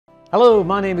Hello,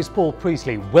 my name is Paul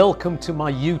Priestley. Welcome to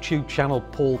my YouTube channel,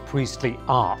 Paul Priestley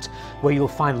Art, where you'll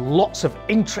find lots of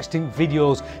interesting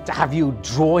videos to have you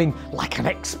drawing like an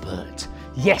expert.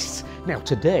 Yes, now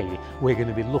today we're going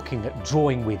to be looking at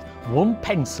drawing with one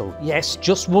pencil, yes,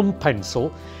 just one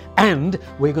pencil, and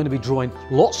we're going to be drawing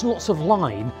lots and lots of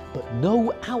line, but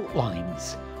no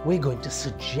outlines. We're going to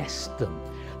suggest them.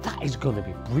 That is going to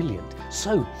be brilliant.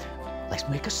 So, let's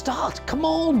make a start. Come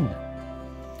on!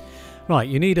 Right,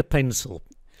 you need a pencil.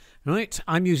 Right,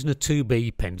 I'm using a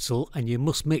 2B pencil, and you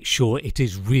must make sure it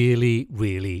is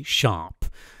really sharp.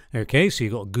 Okay, so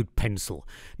you've got a good pencil.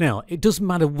 Now, it doesn't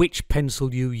matter which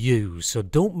pencil you use, so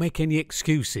don't make any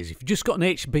excuses. If you've just got an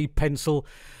HB pencil,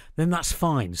 then that's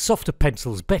fine. Softer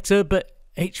pencil's better, but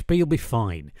HB will be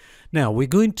fine. Now, we're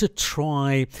going to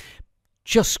try...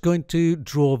 Just going to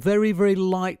draw very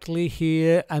lightly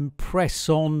here and press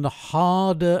on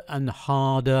harder and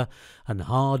harder and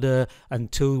harder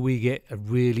until we get a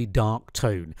really dark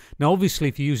tone. Now obviously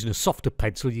if you're using a softer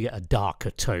pencil you get a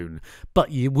darker tone, but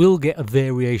you will get a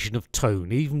variation of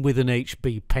tone even with an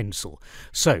HB pencil.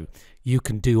 So you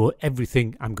can do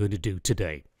everything I'm going to do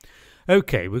today.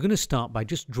 Okay, we're going to start by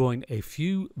just drawing a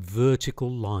few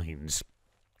vertical lines.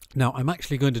 Now I'm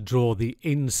actually going to draw the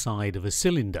inside of a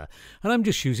cylinder, and I'm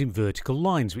just using vertical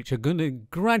lines which are going to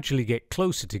gradually get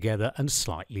closer together and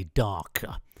slightly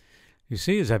darker. You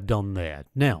see, as I've done there.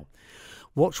 Now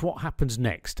watch what happens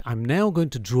next. I'm now going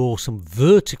to draw some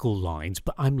vertical lines,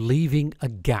 but I'm leaving a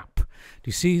gap. Do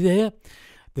you see there?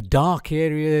 The dark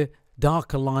area,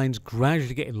 darker lines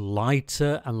gradually getting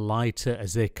lighter and lighter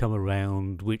as they come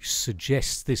around, which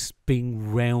suggests this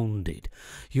being rounded.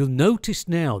 You'll notice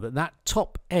now that that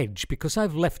top edge, because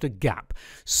I've left a gap,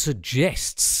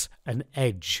 suggests an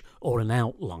edge or an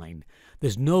outline.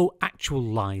 There's no actual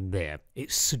line there.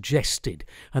 It's suggested,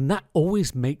 and that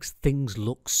always makes things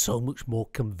look so much more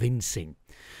convincing.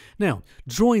 Now,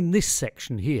 drawing this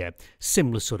section here,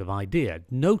 similar sort of idea.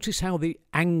 Notice how the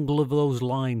angle of those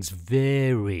lines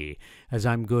vary as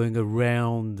I'm going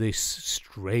around this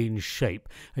strange shape.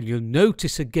 And you'll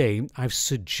notice again, I've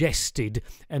suggested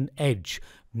an edge.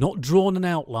 Not drawn an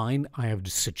outline, I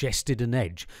have suggested an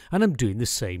edge. And I'm doing the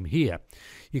same here.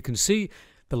 You can see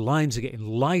the lines are getting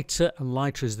lighter and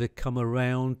lighter as they come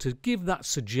around to give that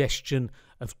suggestion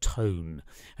of tone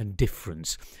and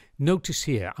difference. Notice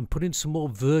here, I'm putting some more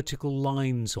vertical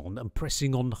lines on and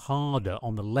pressing on harder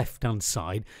on the left-hand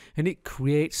side, and it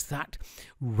creates that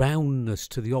roundness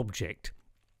to the object.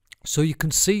 So you can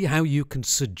see how you can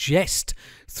suggest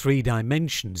 3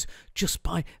 dimensions just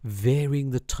by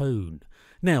varying the tone.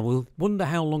 Now, we'll wonder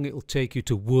how long it will take you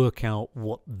to work out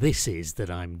what this is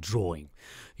that I'm drawing.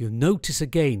 You'll notice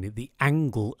again that the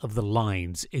angle of the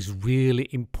lines is really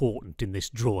important in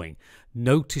this drawing.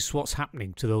 Notice what's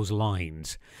happening to those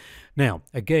lines. Now,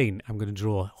 again, I'm going to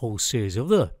draw a whole series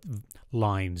of other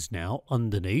lines now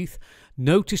underneath.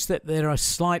 Notice that there are a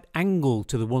slight angle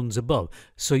to the ones above,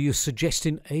 so you're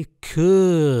suggesting a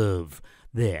curve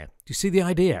there. Do you see the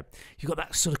idea? You've got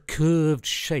that sort of curved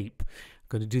shape.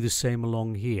 Going to do the same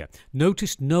along here.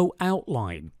 Notice no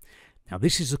outline. Now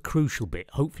this is a crucial bit.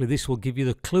 Hopefully this will give you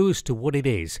the clue as to what it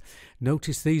is.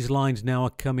 Notice these lines now are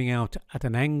coming out at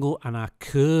an angle and are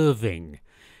curving.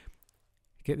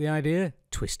 Get the idea?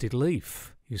 Twisted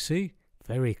leaf. You see?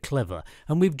 Very clever.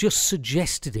 And we've just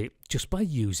suggested it just by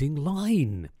using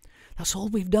line. That's all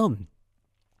we've done.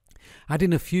 Add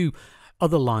in a few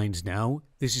other lines now.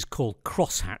 This is called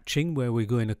cross-hatching, where we're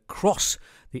going across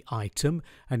the item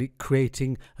and it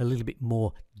creating a little bit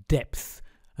more depth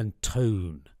and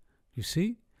tone. You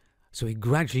see? So we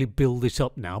gradually build it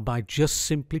up now by just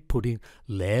simply putting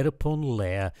layer upon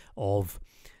layer of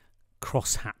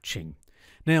cross-hatching.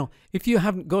 Now, if you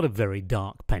haven't got a very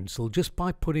dark pencil, just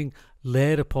by putting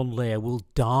layer upon layer will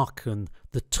darken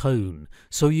the tone.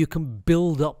 So you can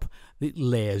build up the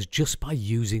layers just by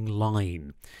using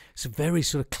line. It's a very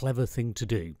sort of clever thing to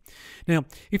do. Now,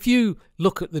 if you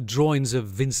look at the drawings of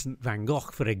Vincent van Gogh,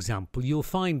 for example, you'll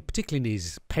find, particularly in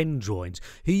his pen drawings,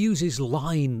 he uses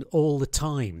line all the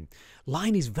time.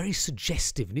 Line is very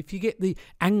suggestive, and if you get the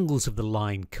angles of the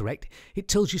line correct, it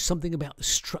tells you something about the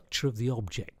structure of the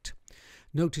object.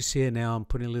 Notice here now I'm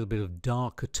putting a little bit of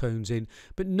darker tones in,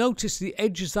 but notice the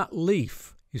edge is that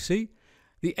leaf, you see?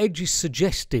 The edge is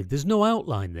suggestive, there's no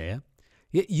outline there,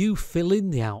 yet you fill in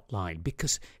the outline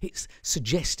because it's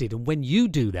suggested, and when you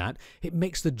do that, it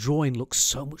makes the drawing look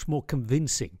so much more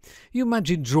convincing. You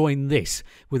imagine drawing this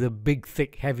with a big,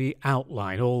 thick, heavy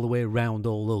outline all the way around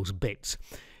all those bits.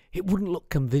 It wouldn't look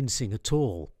convincing at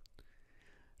all.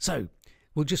 So,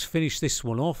 we'll just finish this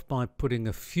one off by putting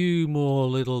a few more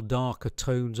little darker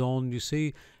tones on, you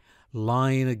see.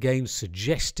 line again,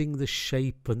 suggesting the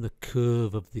shape and the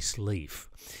curve of this leaf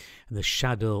and the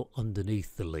shadow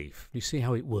underneath the leaf. You see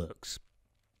how it works?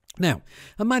 Now,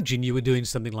 imagine you were doing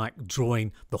something like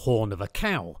drawing the horn of a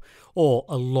cow or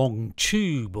a long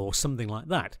tube or something like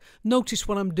that. Notice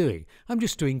what I'm doing. I'm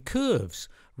just doing curves,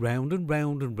 round and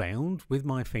round and round with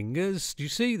my fingers. Do you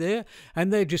see there?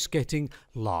 And they're just getting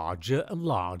larger and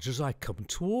larger as I come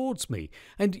towards me.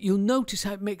 And you'll notice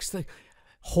how it makes the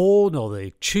horn or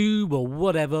the tube or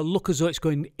whatever look as though it's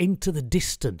going into the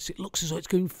distance. It looks as though it's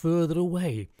going further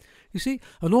away. You see?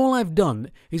 And all I've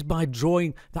done is by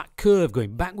drawing that curve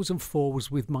going backwards and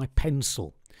forwards with my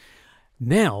pencil.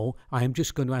 Now I am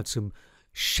just going to add some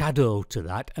shadow to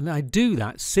that, and I do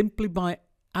that simply by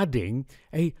adding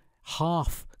a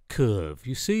half curve.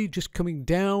 You see, just coming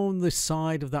down the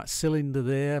side of that cylinder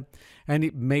there, and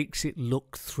it makes it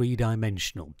look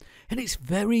three-dimensional. And it's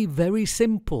very, very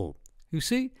simple. You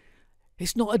see?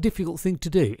 It's not a difficult thing to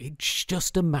do. It's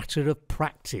just a matter of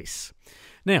practice.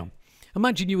 Now,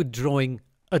 imagine you were drawing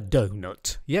a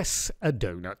donut. Yes, a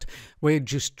donut. We're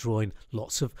just drawing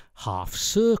lots of half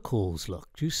circles. Look,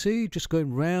 do you see? Just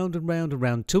going round and round and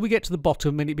round till we get to the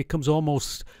bottom and it becomes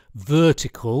almost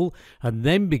vertical and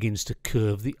then begins to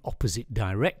curve the opposite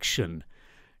direction.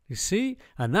 You see?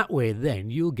 And that way then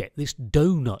you'll get this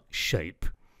donut shape.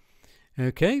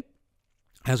 Okay?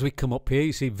 As we come up here,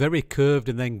 you see very curved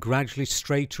and then gradually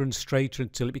straighter and straighter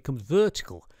until it becomes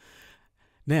vertical.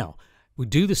 Now, we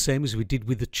do the same as we did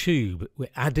with the tube. We're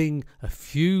adding a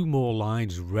few more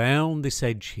lines round this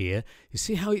edge here. You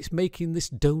see how it's making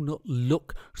this donut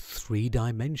look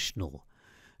three-dimensional.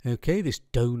 Okay, this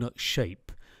donut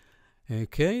shape.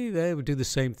 Okay, there we do the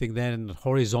same thing then,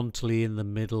 horizontally in the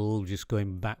middle, just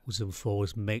going backwards and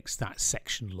forwards, makes that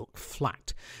section look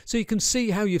flat. So you can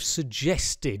see how you've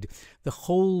suggested the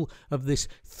whole of this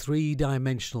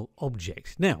three-dimensional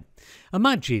object. Now,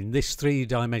 imagine this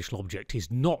three-dimensional object is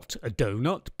not a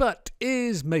donut, but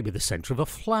is maybe the centre of a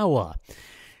flower.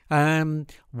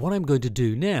 What I'm going to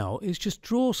do now is just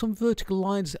draw some vertical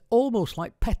lines almost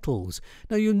like petals.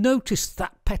 Now you'll notice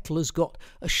that petal has got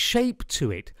a shape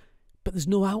to it, but there's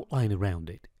no outline around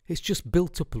it. It's just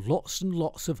built up lots and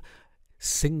lots of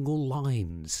single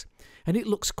lines. And it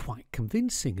looks quite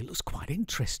convincing. It looks quite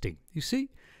interesting. You see?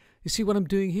 You see what I'm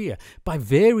doing here? By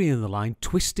varying the line,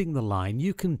 twisting the line,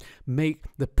 you can make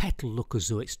the petal look as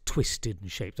though it's twisted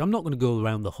and shaped. I'm not going to go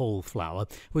around the whole flower.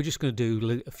 We're just going to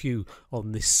do a few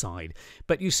on this side.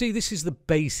 But you see, this is the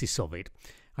basis of it.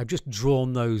 I've just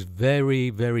drawn those very,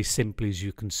 very simply, as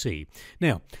you can see.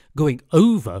 Now, going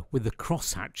over with the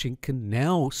cross-hatching can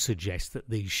now suggest that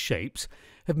these shapes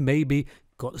have maybe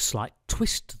got a slight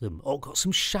twist to them or got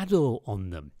some shadow on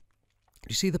them.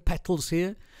 You see the petals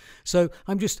here? So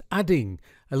I'm just adding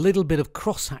a little bit of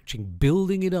cross-hatching,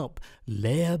 building it up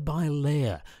layer by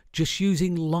layer, just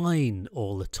using line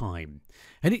all the time.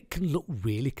 And it can look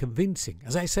really convincing.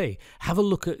 As I say, have a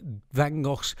look at Van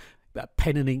Gogh's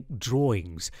pen and ink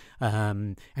drawings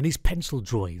and his pencil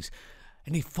drawings,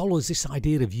 and he follows this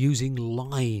idea of using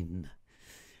line,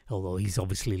 although he's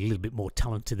obviously a little bit more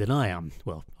talented than I am.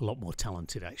 Well, a lot more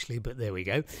talented actually, but there we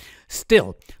go.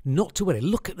 Still, not to worry.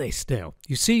 Look at this now.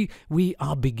 You see, we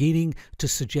are beginning to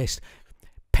suggest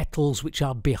petals which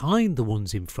are behind the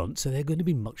ones in front, so they're going to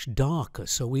be much darker.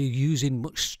 So we're using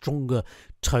much stronger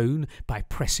tone by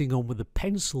pressing on with the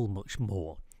pencil much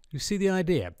more. You see the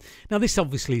idea? Now this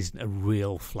obviously isn't a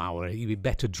real flower. You'd be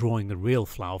better drawing a real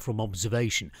flower from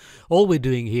observation. All we're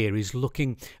doing here is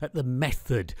looking at the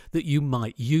method that you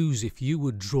might use if you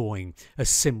were drawing a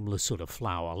similar sort of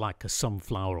flower, like a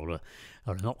sunflower or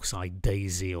an oxeye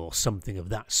daisy or something of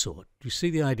that sort. You see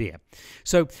the idea?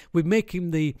 So we're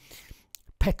making the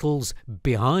petals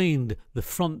behind the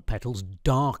front petals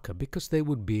darker because they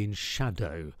would be in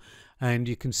shadow. And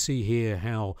you can see here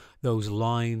how those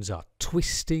lines are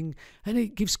twisting, and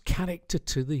it gives character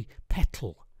to the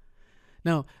petal.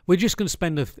 Now, we're just going to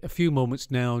spend a few moments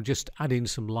now just adding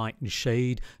some light and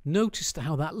shade. Notice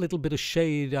how that little bit of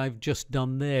shade I've just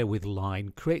done there with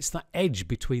line creates that edge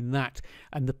between that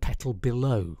and the petal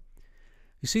below.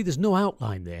 You see, there's no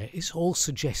outline there. It's all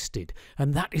suggested,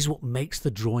 and that is what makes the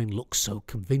drawing look so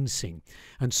convincing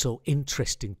and so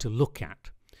interesting to look at.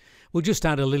 We'll just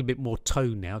add a little bit more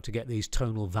tone now to get these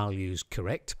tonal values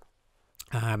correct.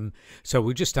 So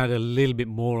we'll just add a little bit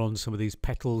more on some of these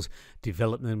petals,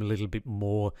 develop them a little bit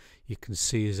more. You can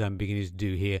see as I'm beginning to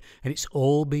do here, and it's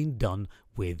all been done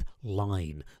with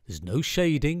line. There's no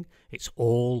shading, it's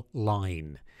all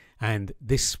line. And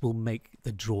this will make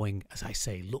the drawing, as I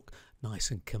say, look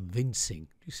nice and convincing.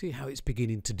 You see how it's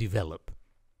beginning to develop?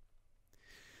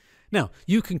 Now,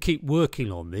 you can keep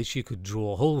working on this. You could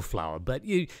draw a whole flower, but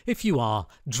if you are,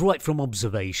 draw it from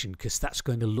observation, because that's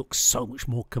going to look so much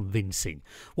more convincing.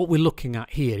 What we're looking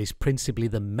at here is principally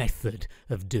the method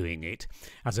of doing it,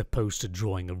 as opposed to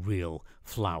drawing a real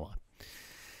flower.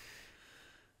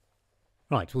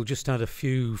 Right, we'll just add a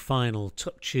few final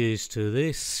touches to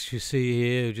this. You see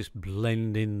here, just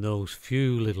blend in those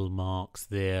few little marks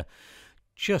there,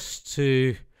 just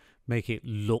to make it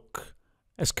look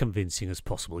as convincing as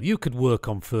possible. You could work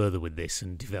on further with this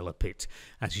and develop it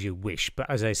as you wish, but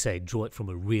as I say, draw it from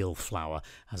a real flower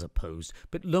as opposed.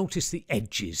 But notice the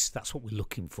edges, that's what we're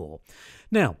looking for.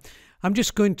 Now, I'm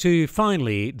just going to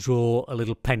finally draw a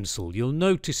little pencil. You'll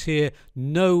notice here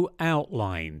no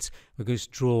outlines. We're going to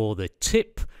draw the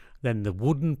tip, then the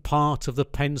wooden part of the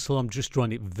pencil. I'm just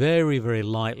drawing it very, very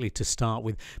lightly to start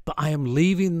with, but I am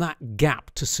leaving that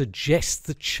gap to suggest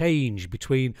the change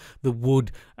between the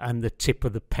wood and the tip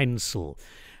of the pencil.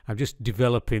 I'm just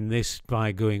developing this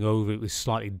by going over it with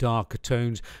slightly darker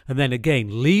tones, and then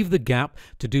again leave the gap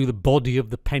to do the body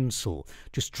of the pencil,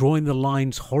 just drawing the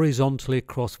lines horizontally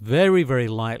across very, very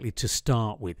lightly to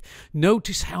start with.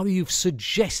 Notice how you've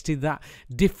suggested that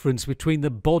difference between the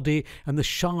body and the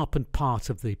sharpened part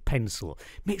of the pencil.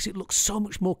 It makes it look so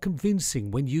much more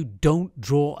convincing when you don't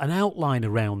draw an outline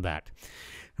around that.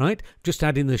 Right, just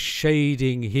adding the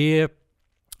shading here.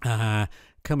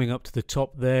 Coming up to the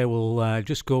top there, we'll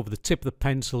just go over the tip of the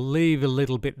pencil, leave a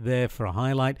little bit there for a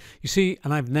highlight. You see,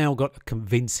 and I've now got a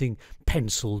convincing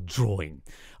pencil drawing.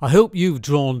 I hope you've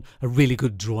drawn a really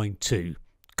good drawing too.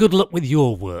 Good luck with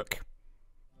your work.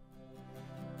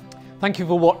 Thank you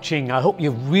for watching. I hope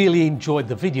you've really enjoyed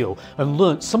the video and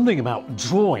learnt something about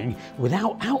drawing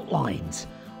without outlines.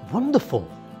 Wonderful.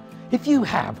 If you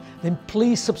have, then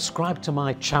please subscribe to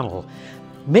my channel.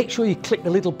 Make sure you click the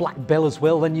little black bell as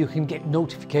well, then you can get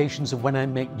notifications of when I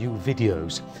make new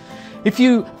videos. If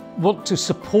you want to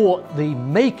support the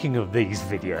making of these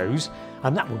videos,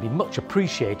 and that would be much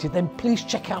appreciated, then please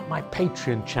check out my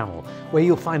Patreon channel, where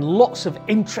you'll find lots of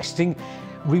interesting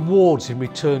rewards in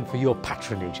return for your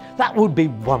patronage. That would be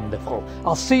wonderful.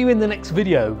 I'll see you in the next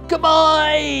video.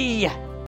 Goodbye!